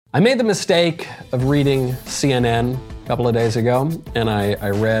I made the mistake of reading CNN a couple of days ago, and I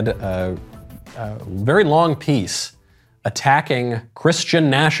read a very long piece attacking Christian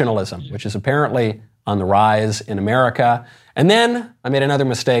nationalism, which is apparently on the rise in America. And then I made another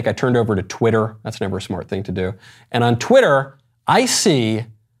mistake. I turned over to Twitter. That's never a smart thing to do. And on Twitter, I see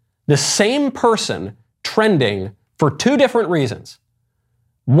the same person trending for two different reasons.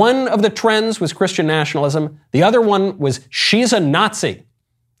 One of the trends was Christian nationalism. The other one was she's a Nazi.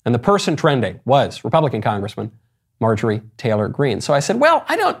 And the person trending was Republican Congressman Marjorie Taylor Greene. So I said, well,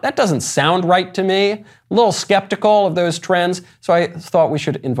 that doesn't sound right to me. A little skeptical of those trends. So I thought we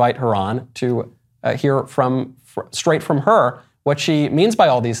should invite her on to hear straight from her what she means by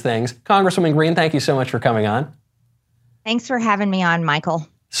all these things. Congresswoman Greene, thank you so much for coming on. Thanks for having me on, Michael.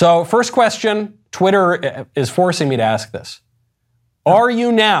 So first question, Twitter is forcing me to ask this. Are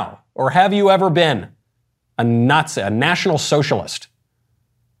you now, or have you ever been, a Nazi, a National Socialist?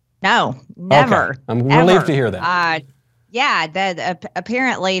 No, never. Okay. I'm relieved to hear that.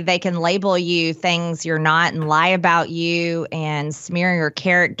 Apparently they can label you things you're not and lie about you and smear your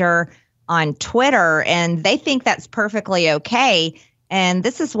character on Twitter, and they think that's perfectly okay. And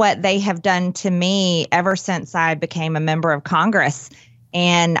this is what they have done to me ever since I became a member of Congress.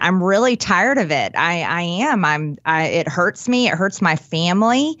 And I'm really tired of it. I am. It hurts me. It hurts my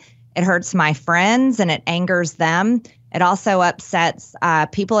family. It hurts my friends, and it angers them. It also upsets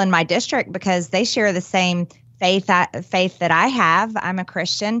people in my district because they share the same faith that I have. I'm a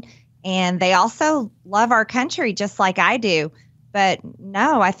Christian, and they also love our country just like I do. But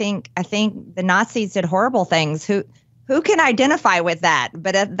no, I think the Nazis did horrible things. Who can identify with that?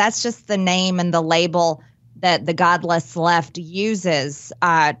 But that's just the name and the label that the godless left uses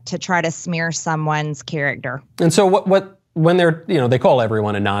to try to smear someone's character. And so what when they're, they call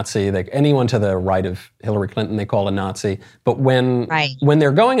everyone a Nazi, anyone to the right of Hillary Clinton, they call a Nazi. But when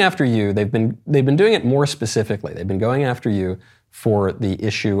they're going after you, they've been doing it more specifically. They've been going after you for the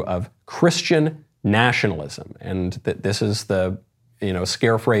issue of Christian nationalism. And this is the,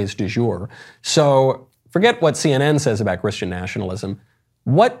 scare phrase du jour. So forget what CNN says about Christian nationalism.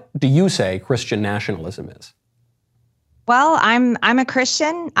 What do you say Christian nationalism is? Well, I'm a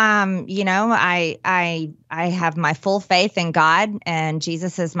Christian. I have my full faith in God, and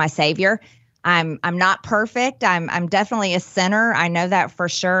Jesus is my Savior. I'm not perfect. I'm definitely a sinner. I know that for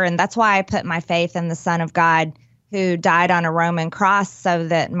sure, and that's why I put my faith in the Son of God, who died on a Roman cross so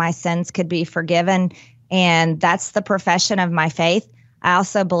that my sins could be forgiven. And that's the profession of my faith. I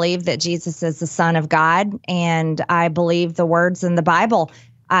also believe that Jesus is the Son of God, and I believe the words in the Bible.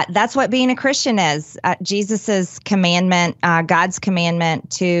 That's what being a Christian is. Jesus's commandment, God's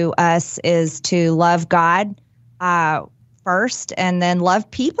commandment to us is to love God first, and then love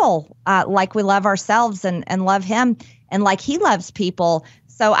people like we love ourselves, and love Him and like He loves people.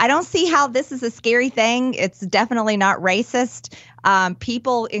 So I don't see how this is a scary thing. It's definitely not racist.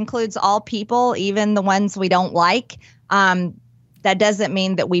 People includes all people, even the ones we don't like. That doesn't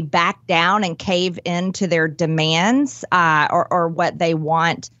mean that we back down and cave into their demands or what they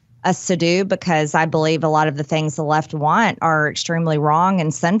want us to do, because I believe a lot of the things the left want are extremely wrong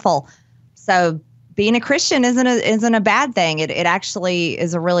and sinful. So being a Christian isn't a bad thing. It actually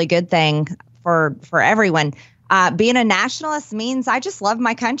is a really good thing for everyone. Being a nationalist means I just love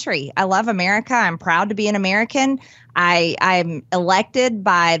my country. I love America. I'm proud to be an American. I'm elected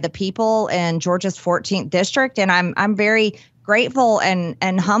by the people in Georgia's 14th district, and I'm very grateful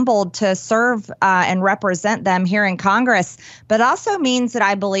and humbled to serve and represent them here in Congress. But also means that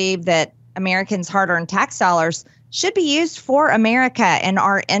I believe that Americans' hard-earned tax dollars should be used for America and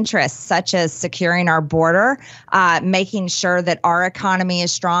our interests, such as securing our border, making sure that our economy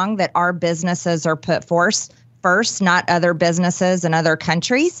is strong, that our businesses are put first, not other businesses in other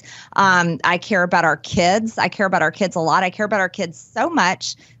countries. I care about our kids. I care about our kids a lot. I care about our kids so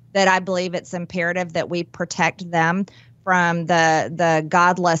much that I believe it's imperative that we protect them from the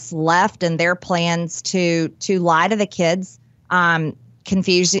godless left and their plans to lie to the kids,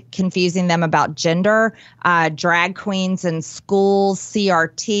 confusing them about gender, drag queens in schools,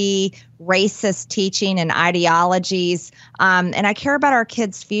 CRT, racist teaching and ideologies. And I care about our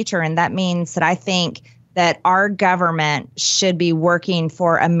kids' future, and that means that I think that our government should be working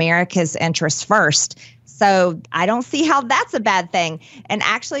for America's interests first. So I don't see how that's a bad thing. And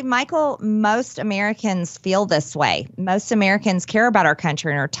actually, Michael, most Americans feel this way. Most Americans care about our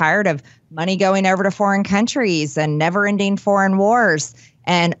country and are tired of money going over to foreign countries and never-ending foreign wars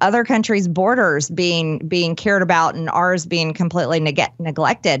and other countries' borders being cared about and ours being completely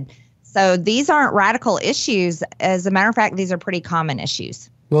neglected. So these aren't radical issues. As a matter of fact, these are pretty common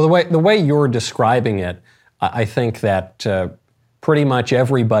issues. Well, the way you're describing it, I think that pretty much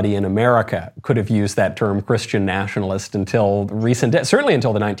everybody in America could have used that term Christian nationalist until certainly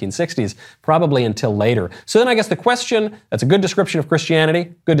until the 1960s, probably until later. So then I guess the question, that's a good description of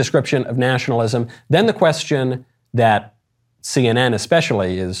Christianity, good description of nationalism. Then the question that CNN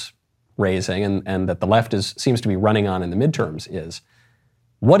especially is raising and that the left seems to be running on in the midterms is,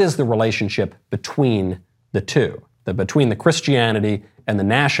 what is the relationship between the two, between the Christianity and the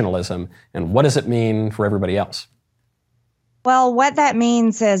nationalism, and what does it mean for everybody else? Well, what that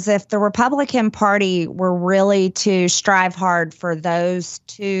means is if the Republican Party were really to strive hard for those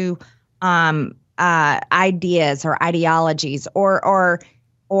two ideas or ideologies, or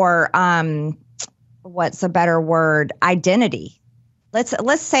what's a better word, identity.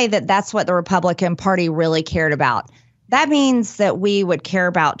 Let's say that that's what the Republican Party really cared about. That means that we would care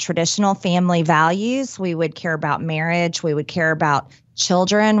about traditional family values. We would care about marriage. We would care about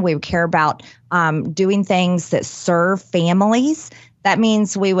children. We would care about doing things that serve families. That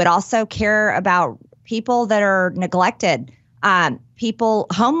means we would also care about people that are neglected,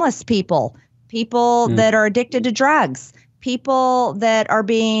 homeless people that are addicted to drugs, people that are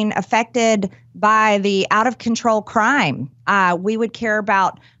being affected by the out of control crime. We would care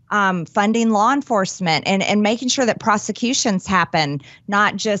about funding law enforcement and making sure that prosecutions happen,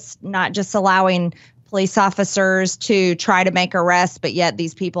 not just allowing police officers to try to make arrests, but yet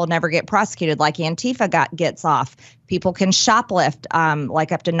these people never get prosecuted, like Antifa gets off. People can shoplift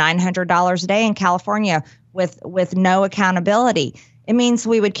like up to $900 a day in California with no accountability. It means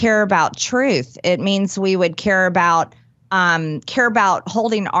we would care about truth. It means we would care about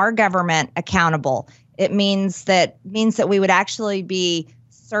holding our government accountable. It means that we would actually be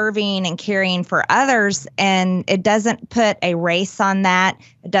serving and caring for others, and it doesn't put a race on that.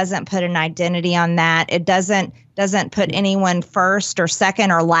 It doesn't put an identity on that. It doesn't put anyone first or second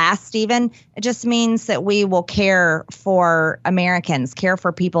or last even. It just means that we will care for Americans, care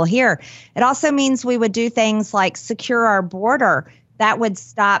for people here. It also means we would do things like secure our border. That would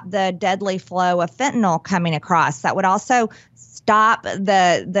stop the deadly flow of fentanyl coming across. That would also stop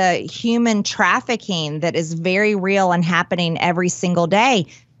the human trafficking that is very real and happening every single day.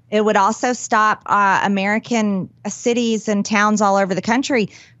 It would also stop American cities and towns all over the country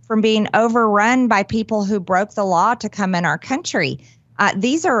from being overrun by people who broke the law to come in our country.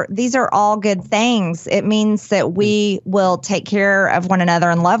 These are all good things. It means that we will take care of one another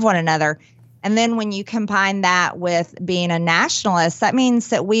and love one another. And then when you combine that with being a nationalist, that means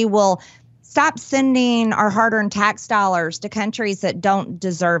that we will stop sending our hard-earned tax dollars to countries that don't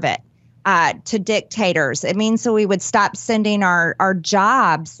deserve it, to dictators. It means that we would stop sending our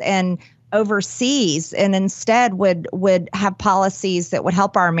jobs and overseas, and instead would have policies that would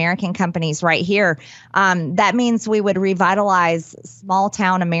help our American companies right here. That means we would revitalize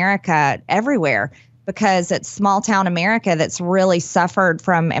small-town America everywhere, because it's small-town America that's really suffered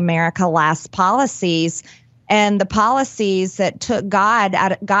from America Last policies, and the policies that took God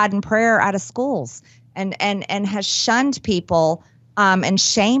and prayer out of schools, and has shunned people and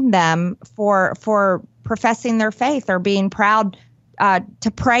shamed them for professing their faith or being proud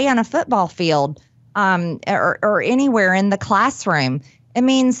to pray on a football field or anywhere in the classroom. It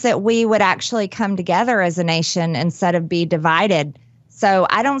means that we would actually come together as a nation instead of be divided. So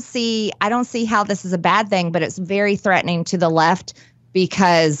I don't see how this is a bad thing, but it's very threatening to the left,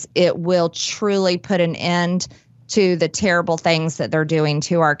 because it will truly put an end to the terrible things that they're doing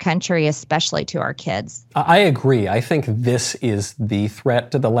to our country, especially to our kids. I agree. I think this is the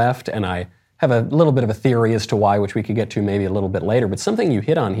threat to the left, and I have a little bit of a theory as to why, which we could get to maybe a little bit later. But something you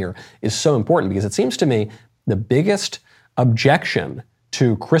hit on here is so important, because it seems to me the biggest objection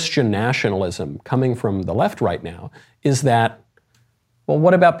to Christian nationalism coming from the left right now is that, well,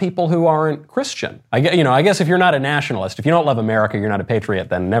 what about people who aren't Christian? I guess if you're not a nationalist, if you don't love America, you're not a patriot,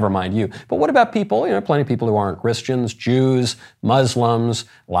 then never mind you. But what about people, plenty of people who aren't Christians, Jews, Muslims,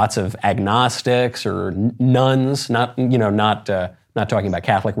 lots of agnostics or nuns, not talking about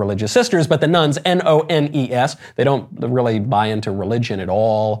Catholic religious sisters, but the nuns, N-O-N-E-S. They don't really buy into religion at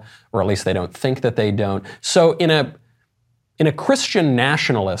all, or at least they don't think that they don't. So in a Christian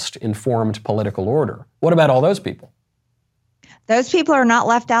nationalist informed political order, what about all those people? Those people are not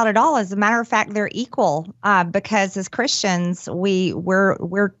left out at all. As a matter of fact, they're equal, because as Christians,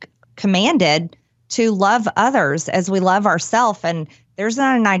 we're commanded to love others as we love ourselves, and there's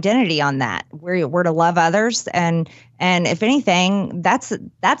not an identity on that. We're to love others, and if anything, that's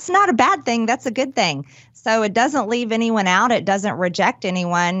not a bad thing. That's a good thing. So it doesn't leave anyone out. It doesn't reject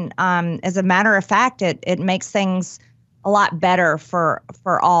anyone. As a matter of fact, it makes things a lot better for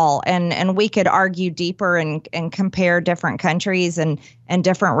all. And we could argue deeper and compare different countries and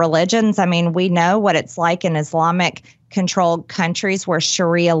different religions. I mean, we know what it's like in Islamic controlled countries where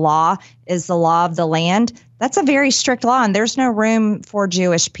Sharia law is the law of the land. That's a very strict law, and there's no room for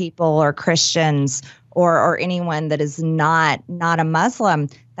Jewish people or Christians or anyone that is not a Muslim.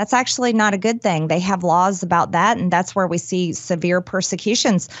 That's actually not a good thing. They have laws about that, and that's where we see severe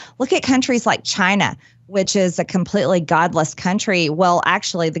persecutions. Look at countries like China, which is a completely godless country. Well,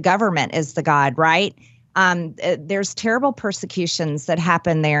 actually, the government is the god, right? There's terrible persecutions that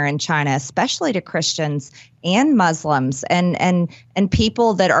happen there in China, especially to Christians and Muslims and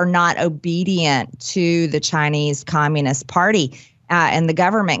people that are not obedient to the Chinese Communist Party and the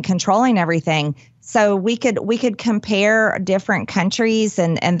government controlling everything. So we could compare different countries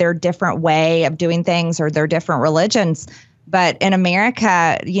and their different way of doing things or their different religions. But in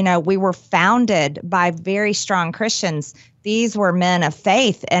America, we were founded by very strong Christians. These were men of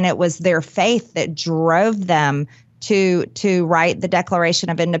faith, and it was their faith that drove them to write the Declaration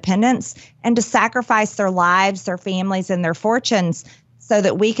of Independence and to sacrifice their lives, their families, and their fortunes so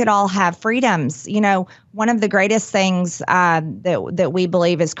that we could all have freedoms. One of the greatest things that we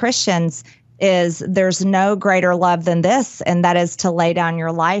believe as Christians is there's no greater love than this, and that is to lay down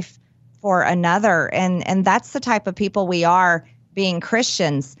your life for another. And that's the type of people we are, being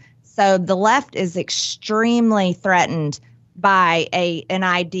Christians. So the left is extremely threatened by an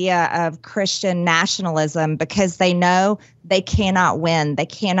idea of Christian nationalism because they know they cannot win. They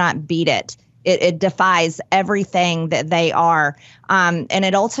cannot beat it. It defies everything that they are. And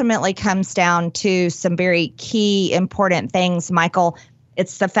it ultimately comes down to some very key, important things, Michael.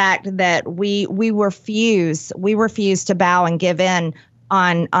 It's the fact that we refuse to bow and give in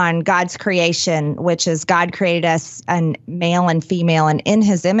on God's creation, which is God created us and male and female, and in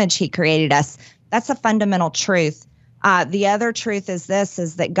his image he created us. That's a fundamental truth. The other truth is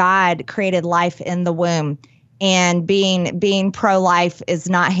that God created life in the womb, and being pro-life is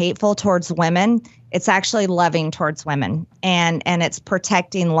not hateful towards women. It's actually loving towards women, and it's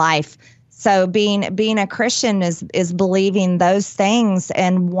protecting life. So being a Christian is believing those things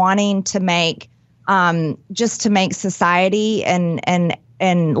and wanting to make just to make society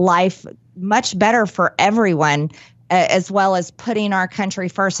and life much better for everyone, as well as putting our country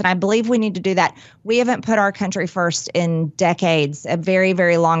first. And I believe we need to do that. We haven't put our country first in decades, a very,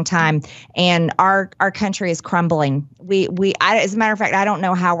 very long time. And our country is crumbling. As a matter of fact, I don't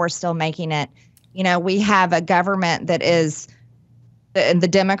know how we're still making it. We have a government that is the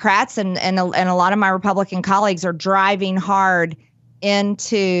Democrats and a lot of my Republican colleagues are driving hard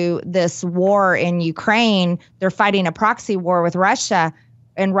into this war in Ukraine. They're fighting a proxy war with Russia,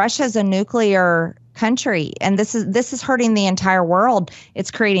 and Russia's a nuclear country, and this is hurting the entire world. It's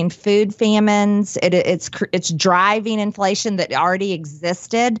creating food famines. It's driving inflation that already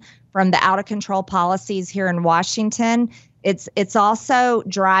existed from the out of control policies here in Washington. It's also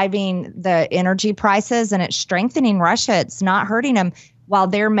driving the energy prices, and it's strengthening Russia. It's not hurting them, while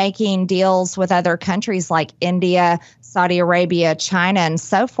they're making deals with other countries like India, Saudi Arabia, China, and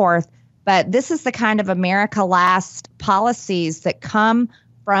so forth. But this is the kind of America Last policies that come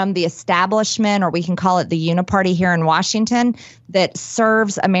from the establishment, or we can call it the uniparty here in Washington, that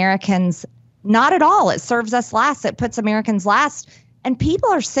serves Americans not at all. It serves us last. It puts Americans last. And people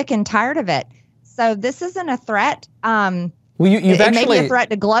are sick and tired of it. So this isn't a threat. It may be a threat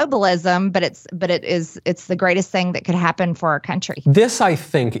to globalism, but it's the greatest thing that could happen for our country. This, I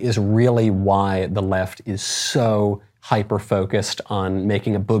think, is really why the left is so hyper-focused on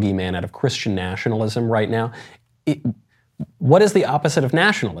making a boogeyman out of Christian nationalism right now. What is the opposite of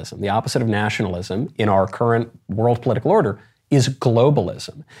nationalism? The opposite of nationalism in our current world political order is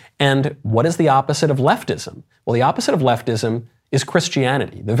globalism. And what is the opposite of leftism? Well, the opposite of leftism is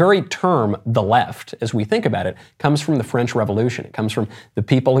Christianity. The very term the left, as we think about it, comes from the French Revolution. It comes from the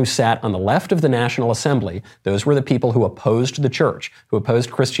people who sat on the left of the National Assembly. Those were the people who opposed the church, who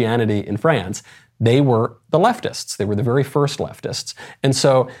opposed Christianity in France. They were the leftists. They were the very first leftists. And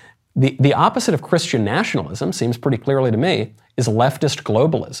so the opposite of Christian nationalism, seems pretty clearly to me, is leftist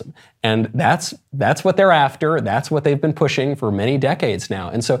globalism. And that's what they're after. That's what they've been pushing for many decades now.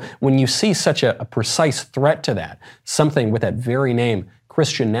 And so when you see such a precise threat to that, something with that very name,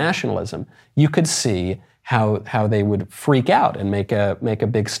 Christian nationalism, you could see how they would freak out and make a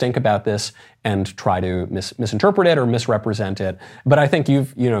big stink about this and try to misinterpret it or misrepresent it. But I think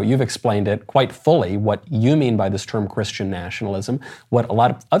you've explained it quite fully, what you mean by this term Christian nationalism, what a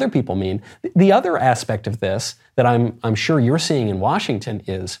lot of other people mean. The other aspect of this that I'm sure you're seeing in Washington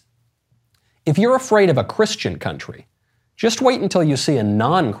is, if you're afraid of a Christian country, Just wait until you see a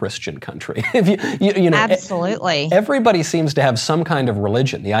non-Christian country. If you know, Absolutely. Everybody seems to have some kind of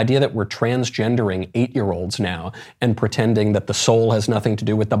religion. The idea that we're transgendering 8-year-olds now and pretending that the soul has nothing to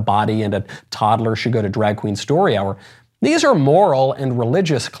do with the body and a toddler should go to drag queen story hour. These are moral and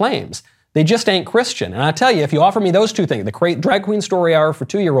religious claims. They just ain't Christian. And I tell you, if you offer me those two things, the drag queen story hour for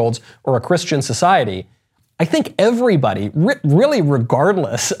 2-year-olds or a Christian society, I think everybody, really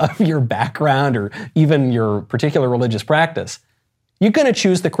regardless of your background or even your particular religious practice, you're going to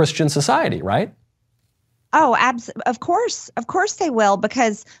choose the Christian society, right? Oh, of course. Of course they will,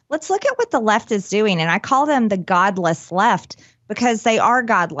 because let's look at what the left is doing. And I call them the godless left because they are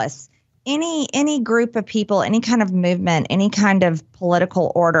godless. Any group of people, any kind of movement, any kind of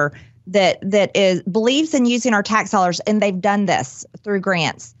political order that believes in using our tax dollars, and they've done this through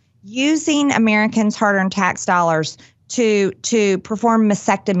grants, using Americans' hard-earned tax dollars to perform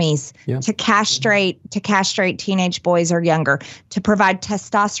mastectomies, to castrate teenage boys or younger, to provide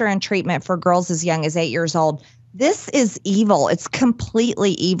testosterone treatment for girls as young as 8 years old. This is evil. It's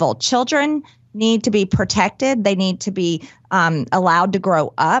completely evil. Children need to be protected. They need to be allowed to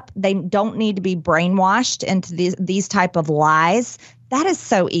grow up. They don't need to be brainwashed into these type of lies. That is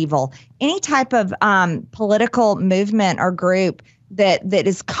so evil. Any type of political movement or group that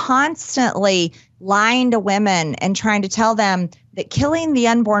is constantly lying to women and trying to tell them that killing the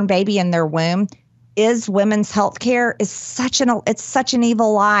unborn baby in their womb is women's health care is such an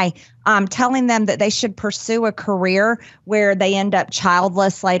evil lie. Telling them that they should pursue a career where they end up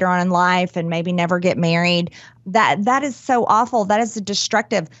childless later on in life and maybe never get married. That is so awful. That is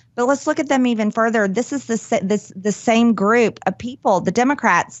destructive. But let's look at them even further. This is the same group of people, the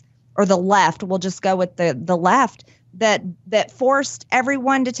Democrats or the left. We'll just go with the left that forced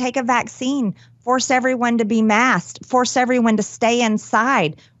everyone to take a vaccine, forced everyone to be masked, forced everyone to stay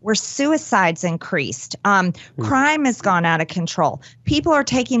inside, where suicides increased. Crime has gone out of control. People are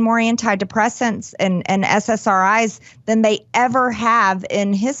taking more antidepressants and SSRIs than they ever have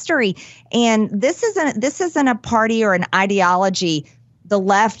in history. And this isn't a party or an ideology. The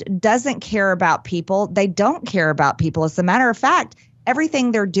left doesn't care about people. They don't care about people. As a matter of fact,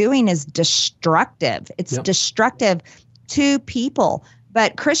 everything they're doing is destructive. It's destructive to people.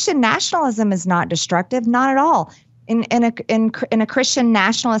 But Christian nationalism is not destructive, not at all. In a Christian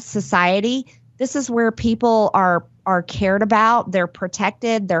nationalist society, this is where people are cared about, they're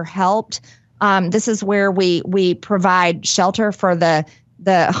protected, they're helped. This is where we provide shelter for the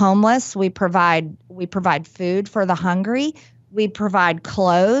homeless. We provide food for the hungry. We provide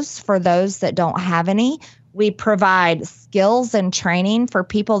clothes for those that don't have any. We provide skills and training for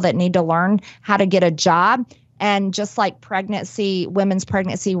people that need to learn how to get a job. And just like women's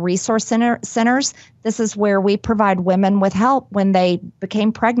pregnancy resource centers, this is where we provide women with help when they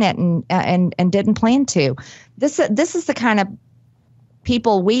became pregnant and didn't plan to. This is the kind of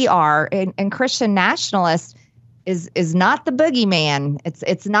people we are. And Christian nationalist is not the boogeyman.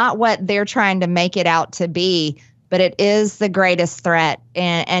 It's not what they're trying to make it out to be. But it is the greatest threat.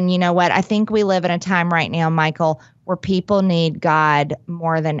 And you know what? I think we live in a time right now, Michael, where people need God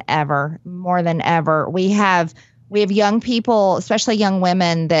more than ever, more than ever. We have young people, especially young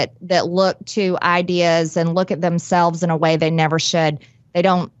women, that look to ideas and look at themselves in a way they never should. They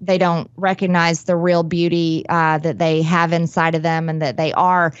don't recognize the real beauty that they have inside of them and that they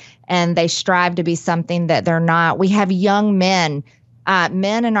are, and they strive to be something that they're not. We have young men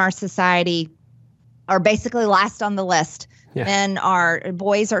in our society are basically last on the list. Yeah.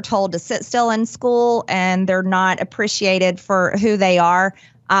 Boys are told to sit still in school and they're not appreciated for who they are.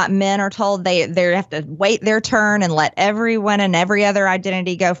 Men are told they have to wait their turn and let everyone and every other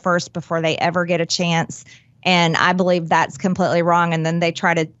identity go first before they ever get a chance. And I believe that's completely wrong. And then they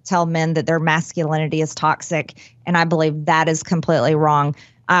try to tell men that their masculinity is toxic. And I believe that is completely wrong.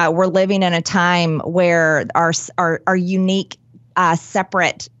 We're living in a time where our unique,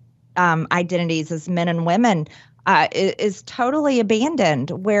 separate identities as men and women is totally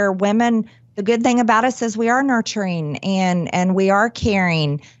abandoned, where women, the good thing about us is we are nurturing and we are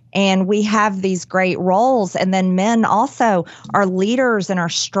caring and we have these great roles. And then men also are leaders and are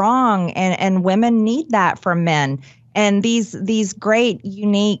strong, and women need that from men. And these great,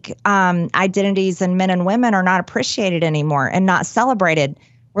 unique identities in men and women are not appreciated anymore and not celebrated.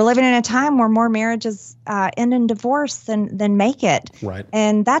 We're living in a time where more marriages end in divorce than make it. Right.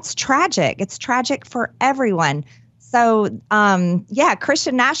 And that's tragic. It's tragic for everyone. So,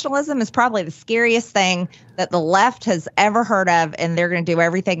 Christian nationalism is probably the scariest thing that the left has ever heard of, and they're going to do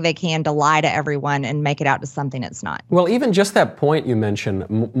everything they can to lie to everyone and make it out to something it's not. Well, even just that point you mentioned,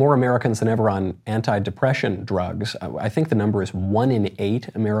 more Americans than ever on antidepressant drugs. I think the number is 1 in 8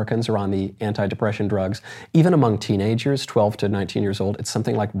 Americans are on the antidepressant drugs. Even among teenagers, 12 to 19 years old, it's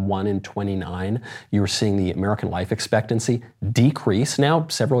something like 1 in 29. You're seeing the American life expectancy decrease now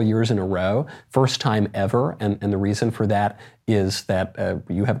several years in a row, first time ever, and the reason for that is that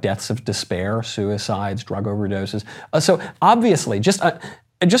you have deaths of despair, suicides, drug overdoses. So obviously, just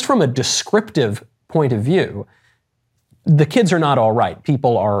from a descriptive point of view, the kids are not all right.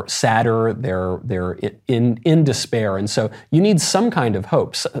 People are sadder, they're in despair, and so you need some kind of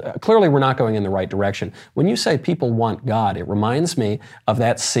hope. Clearly, we're not going in the right direction. When you say people want God, it reminds me of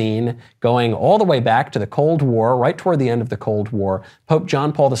that scene going all the way back to the Cold War, right toward the end of the Cold War. Pope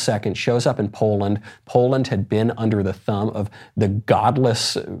John Paul II shows up in Poland. Poland had been under the thumb of the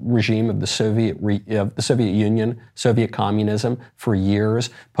godless regime of the Soviet Union, Soviet communism for years.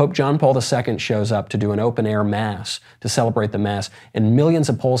 Pope John Paul II shows up to do an open-air mass, to celebrate the Mass, and millions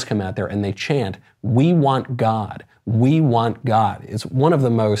of Poles come out there and they chant, "We want God, we want God." It's one of the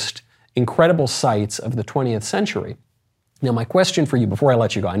most incredible sights of the 20th century. Now, my question for you, before I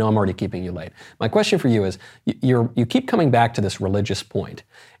let you go, I know I'm already keeping you late. My question for you is, you keep coming back to this religious point,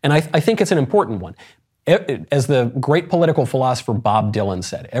 and I think it's an important one. As the great political philosopher Bob Dylan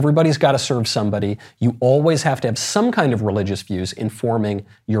said, everybody's got to serve somebody. You always have to have some kind of religious views informing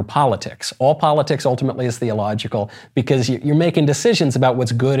your politics. All politics ultimately is theological because you're making decisions about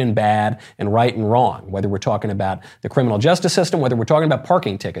what's good and bad and right and wrong, whether we're talking about the criminal justice system, whether we're talking about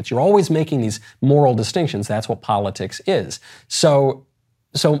parking tickets. You're always making these moral distinctions. That's what politics is. So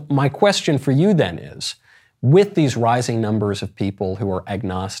my question for you then is, with these rising numbers of people who are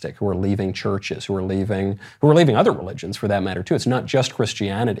agnostic, who are leaving churches, who are leaving other religions for that matter too, it's not just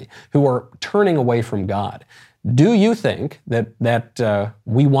Christianity, who are turning away from God, do you think that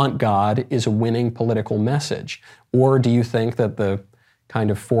we want God is a winning political message? Or do you think that the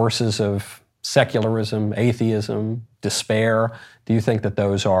kind of forces of secularism, atheism, despair, do you think that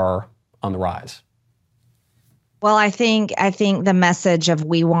those are on the rise? Well, I think the message of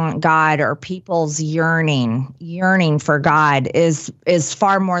 "we want God" or people's yearning for God is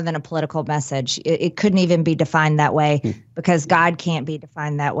far more than a political message. It couldn't even be defined that way because God can't be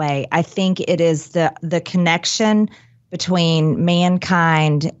defined that way. I think it is the connection between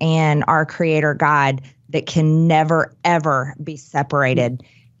mankind and our Creator God that can never, ever be separated.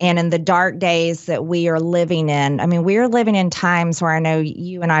 And in the dark days that we are living in, I mean, we are living in times where I know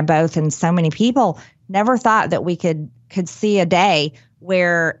you and I both and so many people never thought that we could see a day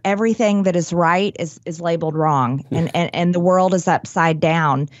where everything that is right is labeled wrong and the world is upside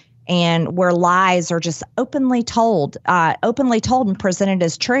down and where lies are just openly told and presented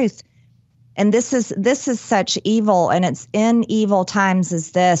as truth. And this is such evil, and it's in evil times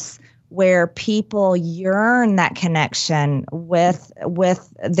as this where people yearn that connection with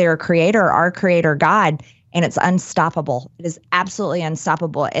their Creator, our Creator God. And it's unstoppable. It is absolutely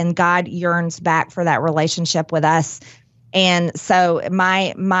unstoppable. And God yearns back for that relationship with us. And so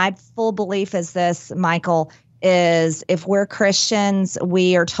my full belief is this, Michael, is if we're Christians,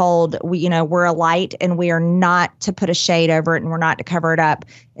 we are told we're a light and we are not to put a shade over it and we're not to cover it up.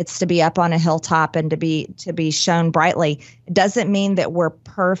 It's to be up on a hilltop and to be shown brightly. It doesn't mean that we're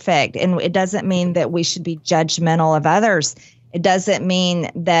perfect, and it doesn't mean that we should be judgmental of others. It doesn't mean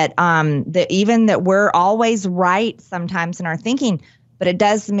that that we're always right sometimes in our thinking, but it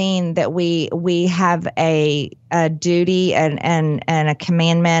does mean that we have a duty and a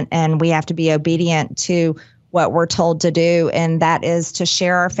commandment, and we have to be obedient to what we're told to do, and that is to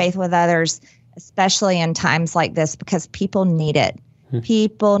share our faith with others, especially in times like this, because people need it.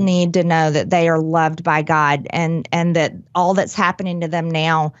 People need to know that they are loved by God, and that all that's happening to them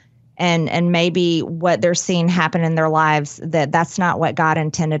now and maybe what they're seeing happen in their lives, that's not what God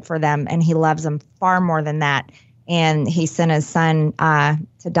intended for them. And he loves them far more than that. And he sent his son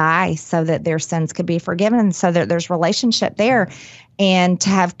to die so that their sins could be forgiven, so that there's relationship there, and to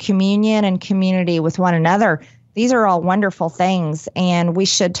have communion and community with one another. These are all wonderful things, and we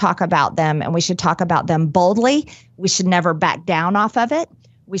should talk about them, and we should talk about them boldly. We should never back down off of it.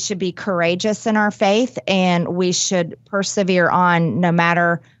 We should be courageous in our faith, and we should persevere on no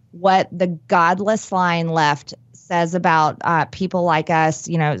matter what the godless line left says about people like us,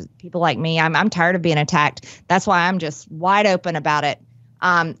 people like me. I'm tired of being attacked. That's why I'm just wide open about it.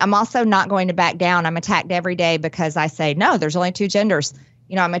 I'm also not going to back down. I'm attacked every day because I say, no, there's only two genders.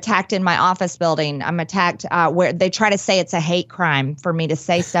 I'm attacked in my office building. I'm attacked where they try to say it's a hate crime for me to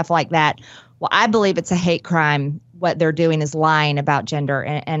say stuff like that. Well, I believe it's a hate crime. What they're doing is lying about gender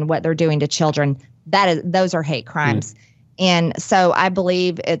and what they're doing to children. those are hate crimes. And so I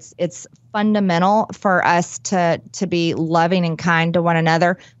believe it's fundamental for us to be loving and kind to one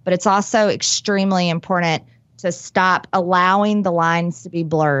another, but it's also extremely important to stop allowing the lines to be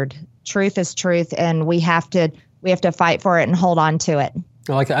blurred. Truth is truth, and we have to fight for it and hold on to it.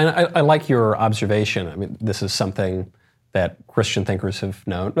 I like your observation. I mean, this is something that Christian thinkers have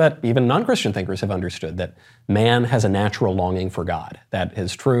known, but even non-Christian thinkers have understood, that man has a natural longing for God. That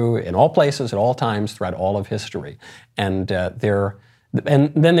is true in all places, at all times, throughout all of history. And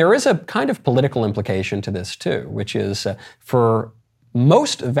then there is a kind of political implication to this too, which is for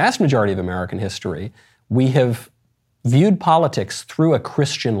vast majority of American history, we have viewed politics through a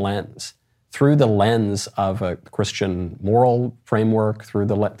Christian lens, through the lens of a Christian moral framework, through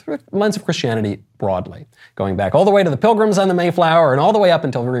the lens of Christianity broadly, going back all the way to the Pilgrims on the Mayflower and all the way up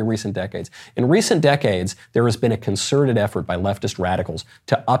until very recent decades. In recent decades, there has been a concerted effort by leftist radicals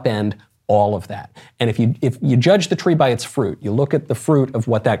to upend all of that. And if you judge the tree by its fruit, you look at the fruit of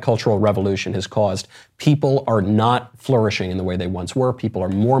what that cultural revolution has caused, people are not flourishing in the way they once were. People are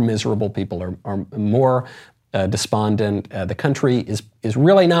more miserable. People are more despondent. The country is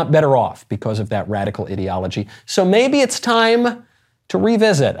really not better off because of that radical ideology. So maybe it's time to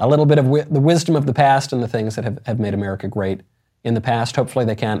revisit a little bit of the wisdom of the past and the things that have made America great in the past. Hopefully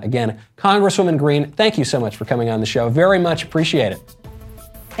they can. Again, Congresswoman Greene, thank you so much for coming on the show. Very much appreciate it.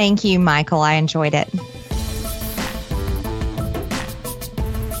 Thank you, Michael. I enjoyed it.